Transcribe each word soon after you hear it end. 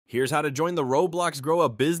Here's how to join the Roblox Grow a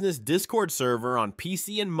Business Discord server on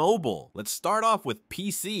PC and mobile. Let's start off with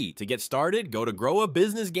PC. To get started, go to Grow a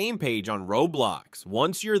Business game page on Roblox.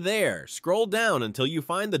 Once you're there, scroll down until you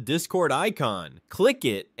find the Discord icon. Click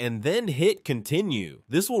it and then hit continue.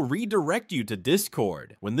 This will redirect you to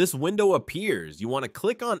Discord. When this window appears, you want to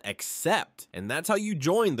click on accept, and that's how you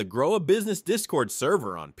join the Grow a Business Discord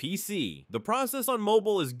server on PC. The process on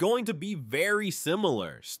mobile is going to be very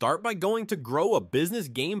similar. Start by going to Grow a Business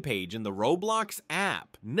game page in the Roblox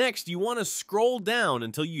app. Next, you want to scroll down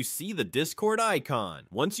until you see the Discord icon.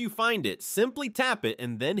 Once you find it, simply tap it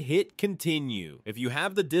and then hit continue. If you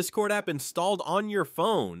have the Discord app installed on your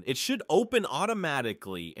phone, it should open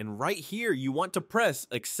automatically, and right here you want to press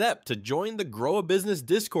accept to join the Grow a Business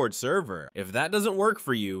Discord server. If that doesn't work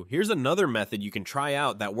for you, here's another method you can try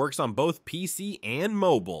out that works on both PC and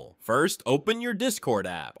mobile. First, open your Discord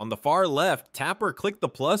app. On the far left, tap or click the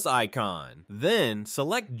plus icon. Then,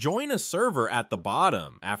 select join a server at the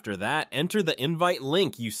bottom. After that, enter the invite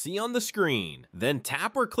link you see on the screen. Then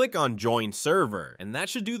tap or click on join server, and that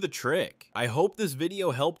should do the trick. I hope this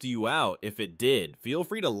video helped you out. If it did, feel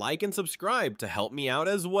free to like and subscribe to help me out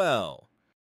as well.